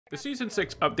The Season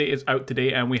 6 update is out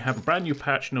today and we have brand new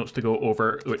patch notes to go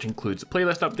over, which includes a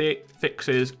playlist update,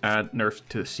 fixes, and nerfs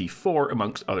to the C4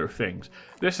 amongst other things.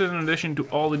 This is in addition to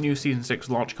all the new Season 6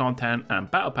 launch content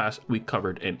and Battle Pass we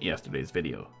covered in yesterday's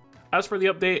video. As for the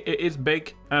update, it is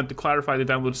big, and to clarify the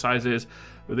download sizes,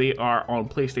 they are on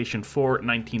PlayStation 4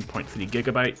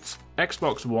 19.3GB,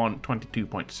 Xbox One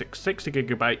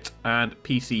 22.66GB, and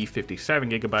PC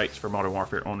 57GB for Modern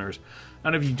Warfare owners,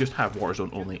 and if you just have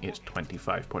Warzone only, it's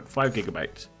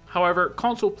 25.5GB. However,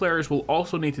 console players will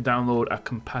also need to download a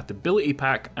compatibility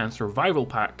pack and survival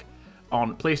pack.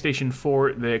 On PlayStation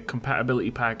 4, the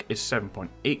compatibility pack is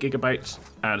 7.8GB,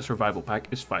 and the survival pack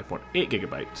is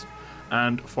 5.8GB.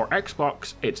 And for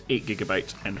Xbox, it's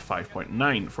 8GB and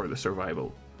 5.9 for the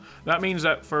survival. That means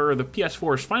that for the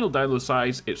PS4's final download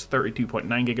size, it's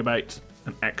 32.9GB,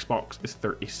 and Xbox is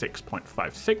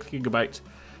 36.56GB,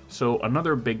 so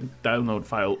another big download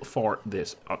file for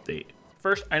this update.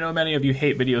 First, I know many of you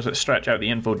hate videos that stretch out the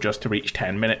info just to reach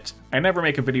 10 minutes. I never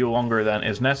make a video longer than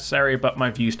is necessary, but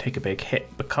my views take a big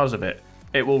hit because of it.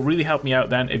 It will really help me out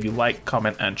then if you like,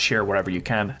 comment, and share wherever you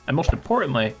can. And most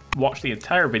importantly, watch the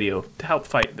entire video to help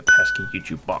fight the pesky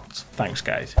YouTube bots. Thanks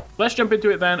guys. Let's jump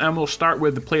into it then, and we'll start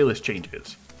with the playlist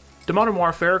changes. To Modern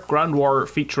Warfare, Ground War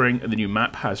featuring the new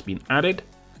map has been added.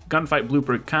 Gunfight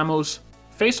Blueprint camos.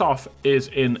 Face Off is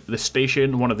in the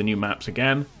station, one of the new maps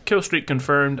again. Kill Streak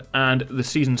confirmed, and the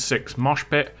Season 6 Mosh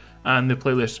Pit. And the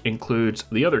playlist includes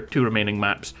the other two remaining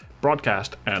maps,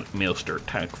 Broadcast and Maelster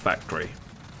Tank Factory.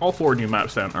 All four new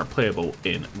maps then are playable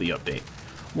in the update.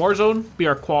 Warzone, we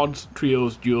are quads,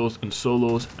 trios, duos, and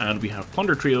solos, and we have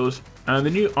plunder trios, and the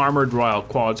new Armoured Royale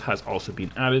quads has also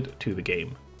been added to the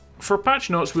game. For patch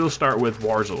notes, we'll start with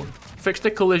Warzone. Fixed a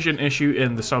collision issue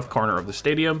in the south corner of the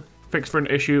stadium, fixed for an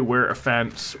issue where a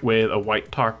fence with a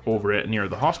white tarp over it near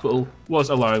the hospital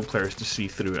was allowing players to see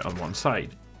through it on one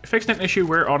side. Fixed an issue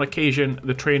where on occasion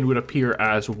the train would appear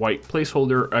as a white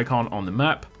placeholder icon on the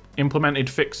map. Implemented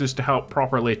fixes to help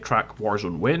properly track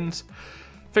Warzone wins.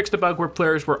 Fixed a bug where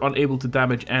players were unable to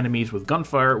damage enemies with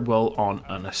gunfire while on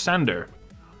an ascender.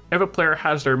 If a player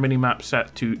has their minimap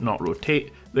set to not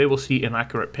rotate, they will see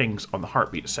inaccurate pings on the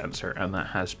heartbeat sensor, and that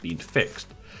has been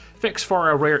fixed. Fixed for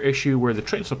a rare issue where the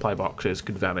train supply boxes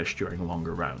could vanish during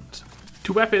longer rounds.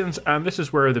 To weapons, and this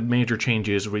is where the major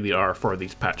changes really are for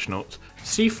these patch notes.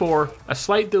 C4, a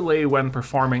slight delay when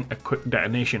performing a quick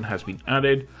detonation has been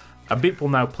added. A beep will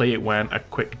now play it when a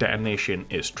quick detonation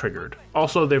is triggered.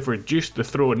 Also, they've reduced the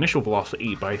throw initial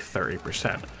velocity by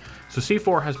 30%. So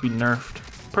C4 has been nerfed.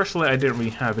 Personally, I didn't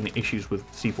really have any issues with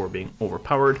C4 being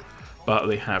overpowered, but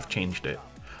they have changed it.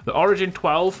 The Origin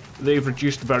 12, they've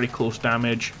reduced very close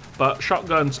damage, but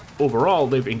shotguns overall,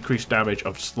 they've increased damage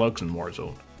of slugs in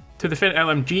Warzone. To the Fin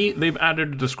LMG, they've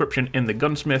added a description in the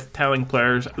gunsmith telling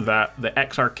players that the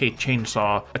XRK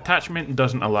chainsaw attachment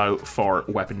doesn't allow for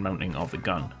weapon mounting of the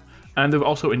gun. And they've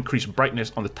also increased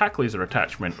brightness on the tac laser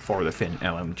attachment for the Fin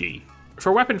LMG.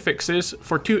 For weapon fixes,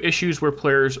 for two issues where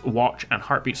players' watch and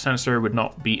heartbeat sensor would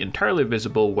not be entirely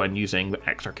visible when using the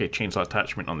XRK chainsaw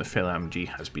attachment on the Fin LMG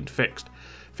has been fixed.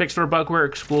 Fixed for a bug where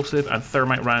explosive and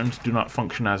thermite rounds do not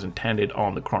function as intended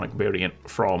on the Chronic variant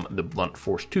from the Blunt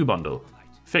Force 2 bundle.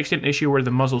 Fixed an issue where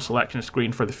the muzzle selection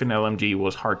screen for the Fin LMG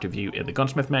was hard to view in the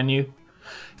gunsmith menu.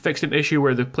 Fixed an issue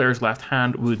where the player's left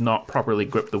hand would not properly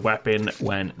grip the weapon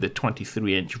when the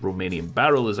 23-inch Romanian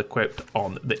barrel is equipped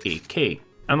on the AK.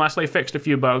 And lastly, fixed a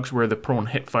few bugs where the prone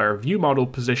hipfire view model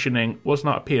positioning was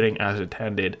not appearing as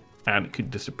intended and could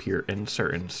disappear in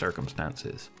certain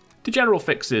circumstances. To general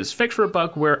fixes, fix for a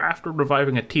bug where after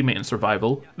reviving a teammate in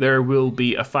survival, there will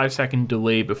be a 5-second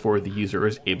delay before the user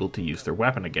is able to use their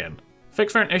weapon again.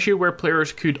 Fix for an issue where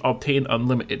players could obtain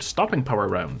unlimited stopping power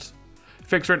rounds.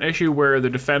 Fix for an issue where the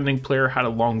defending player had a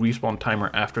long respawn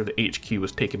timer after the HQ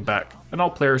was taken back, and all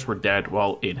players were dead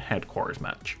while in headquarters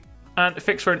match. And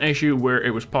fix for an issue where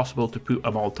it was possible to put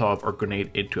a Molotov or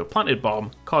grenade into a planted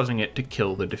bomb, causing it to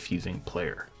kill the defusing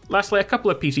player. Lastly, a couple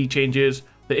of PC changes.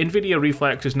 The NVIDIA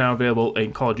Reflex is now available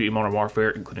in Call of Duty Modern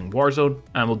Warfare, including Warzone,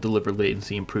 and will deliver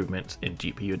latency improvements in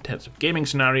GPU-intensive gaming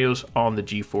scenarios on the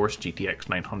GeForce GTX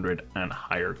 900 and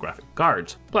higher graphic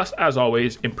cards. Plus, as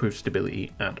always, improved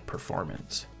stability and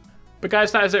performance. But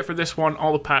guys, that is it for this one.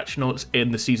 All the patch notes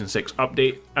in the Season 6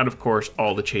 update, and of course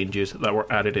all the changes that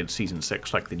were added in Season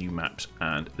 6, like the new maps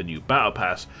and the new Battle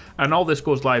Pass. And all this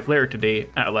goes live later today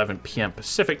at 11 PM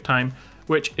Pacific time,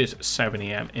 which is 7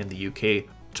 AM in the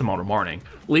UK. Tomorrow morning.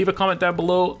 Leave a comment down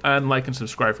below and like and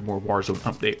subscribe for more Warzone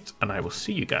updates, and I will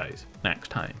see you guys next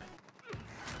time.